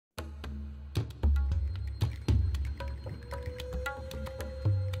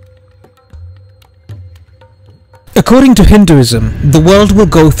According to Hinduism, the world will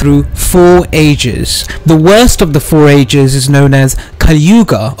go through 4 ages. The worst of the 4 ages is known as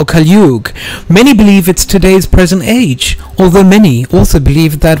Kalyuga or Kalyug. Many believe it's today's present age, although many also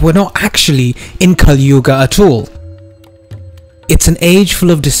believe that we're not actually in Kalyuga at all. It's an age full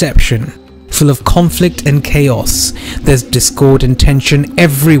of deception, full of conflict and chaos. There's discord and tension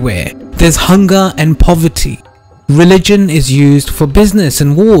everywhere. There's hunger and poverty. Religion is used for business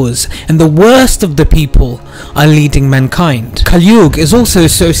and wars, and the worst of the people are leading mankind. Kalyug is also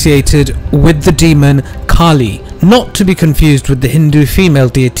associated with the demon Kali, not to be confused with the Hindu female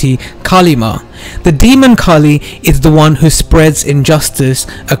deity Kalima. The demon Kali is the one who spreads injustice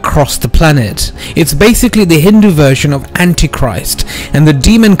across the planet. It's basically the Hindu version of Antichrist, and the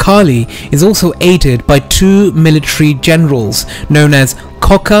demon Kali is also aided by 2 military generals known as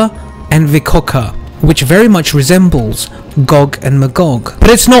Koka and Vikoka, which very much resembles Gog and Magog.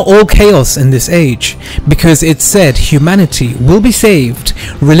 But it's not all chaos in this age, because it's said humanity will be saved,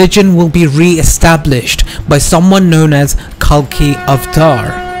 religion will be re-established by someone known as Kalki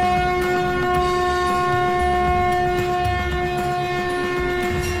Avtar.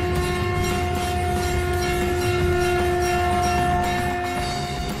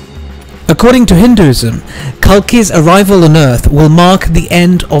 According to Hinduism, Kalki's arrival on Earth will mark the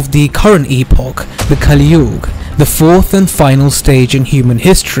end of the current epoch, the Kali Yuga, the 4th and final stage in human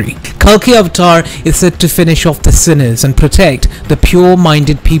history. Kalki Avtar is said to finish off the sinners and protect the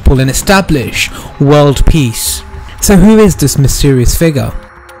pure-minded people and establish world peace. So who is this mysterious figure?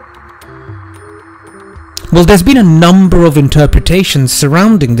 Well, there's been a number of interpretations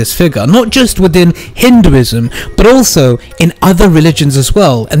surrounding this figure, not just within Hinduism, but also in other religions as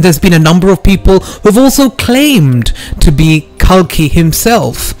well. And there's been a number of people who've also claimed to be Kalki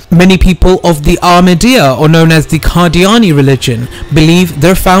himself. Many people of the Ahmadiyya, or known as the Qadiani religion, believe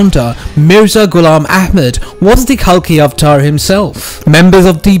their founder, Mirza Ghulam Ahmad, was the Kalki Avtar himself. Members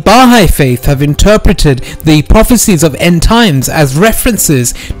of the Baha'i faith have interpreted the prophecies of end times as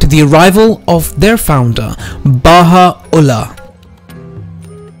references to the arrival of their founder, Baha'u'llah.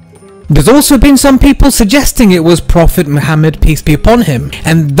 There's also been some people suggesting it was Prophet Muhammad, peace be upon him,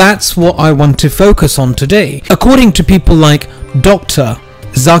 and that's what I want to focus on today. According to people like Dr.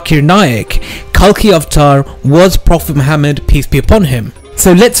 Zakir Naik, Kalki Avtar was Prophet Muhammad, peace be upon him.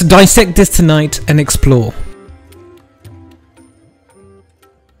 So let's dissect this tonight and explore.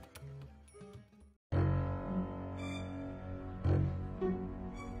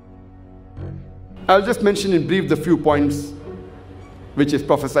 I'll just mention in brief the few points which is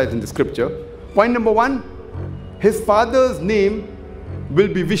prophesied in the scripture. Point number 1, his father's name will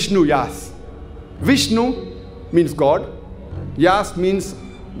be Vishnu Yas. Vishnu means God, Yas means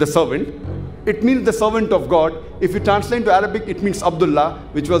the servant. It means the servant of God. If you translate into Arabic, it means Abdullah,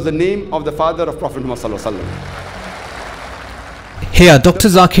 which was the name of the father of Prophet Muhammad sallallahu alaihi wasallam. Here, Dr.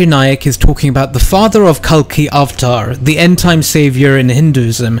 Zakir Naik is talking about the father of Kalki Avtar, the end-time savior in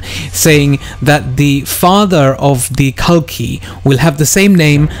Hinduism, saying that the father of the Kalki will have the same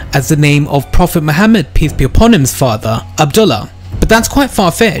name as the name of Prophet Muhammad, peace be upon him's father, Abdullah. But that's quite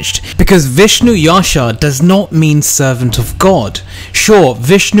far-fetched, because Vishnu Yasha does not mean servant of God. Sure,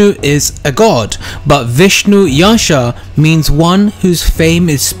 Vishnu is a god, but Vishnu Yasha means one whose fame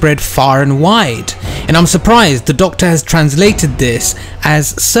is spread far and wide. And I'm surprised the doctor has translated this as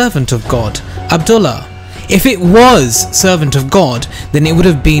servant of God, Abdullah. If it was servant of God, then it would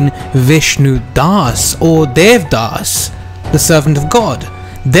have been Vishnu Das or Dev Das, the servant of God.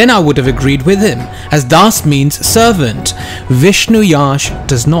 Then I would have agreed with him, as Das means servant. Vishnu Yash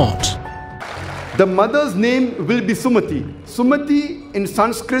does not. The mother's name will be Sumati. Sumati in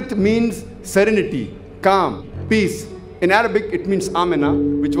Sanskrit means serenity, calm, peace. In Arabic it means Amina,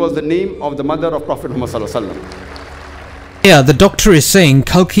 which was the name of the mother of Prophet Muhammad sallallahu alaihi wasallam. Here, the doctor is saying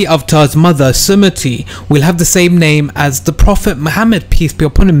Kalki Avtar's mother, Sumati, will have the same name as the Prophet Muhammad, peace be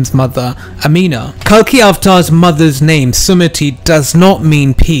upon him's mother, Amina. Kalki Avtar's mother's name, Sumati, does not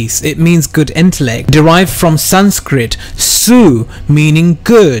mean peace, it means good intellect, derived from Sanskrit, Su meaning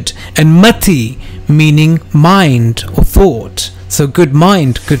good, and Mati meaning mind or thought. So good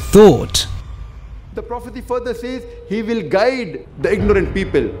mind, good thought. The prophecy further says he will guide the ignorant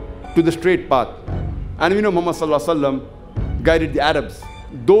people to the straight path. And we know Muhammad sallallahu alaihi wasallam guided the Arabs.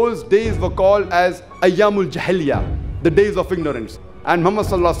 Those days were called as Ayyamul Jahiliyyah, the days of ignorance. And Muhammad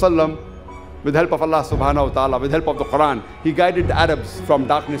sallallahu alaihi wasallam, with the help of Allah subhanahu wa ta'ala, with the help of the Quran, he guided the Arabs from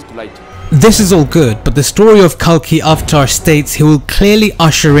darkness to light. This is all good, but the story of Kalki Avtar states he will clearly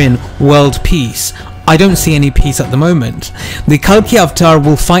usher in world peace. I don't see any peace at the moment. The Kalki Avtar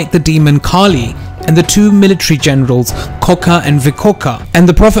will fight the demon Kali and the two military generals Kokka and Vikoka. And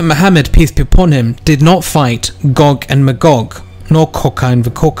the Prophet Muhammad, peace be upon him, did not fight Gog and Magog, nor Kokka and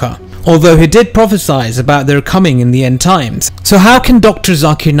Vikoka, although he did prophesize about their coming in the end times. So how can Dr.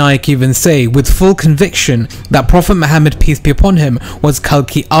 Zakir Naik even say with full conviction that Prophet Muhammad, peace be upon him, was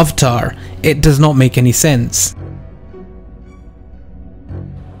Kalki Avtar? It does not make any sense.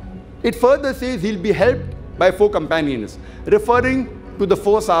 It further says he'll be helped by 4 companions, referring to the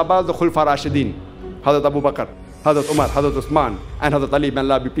 4 Sahabas, the Khulfa Rashidin, Hazrat Abu Bakr, Hazrat Umar, Hazrat Usman, and Hazrat Ali, may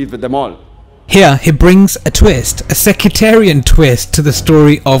Allah be pleased with them all. Here he brings a twist, a sectarian twist to the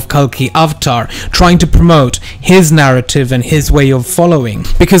story of Kalki Avtar, trying to promote his narrative and his way of following.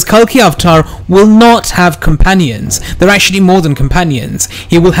 Because Kalki Avtar will not have companions. They're actually more than companions.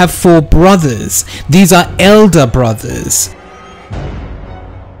 He will have 4 brothers. These are elder brothers.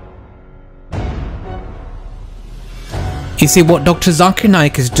 You see, what Dr. Zakir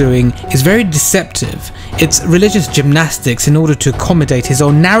Naik is doing is very deceptive. It's religious gymnastics in order to accommodate his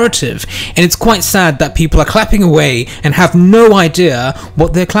own narrative, and it's quite sad that people are clapping away and have no idea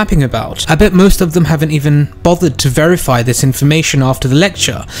what they're clapping about. I bet most of them haven't even bothered to verify this information after the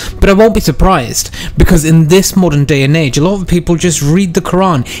lecture, but I won't be surprised, because in this modern day and age, a lot of people just read the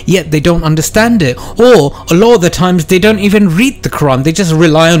Quran, yet they don't understand it, or a lot of the times they don't even read the Quran, they just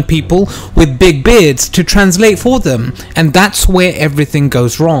rely on people with big beards to translate for them, and that's where everything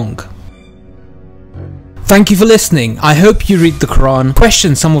goes wrong. Thank you for listening. I hope you read the Quran,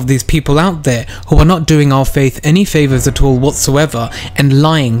 question some of these people out there who are not doing our faith any favours at all whatsoever and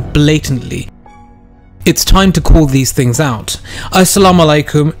lying blatantly. It's time to call these things out. Assalamu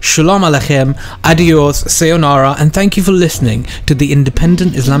alaikum, shalom aleichem, adios, sayonara, and thank you for listening to the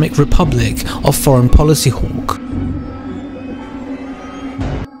Independent Islamic Republic of Foreign Policy Hawk.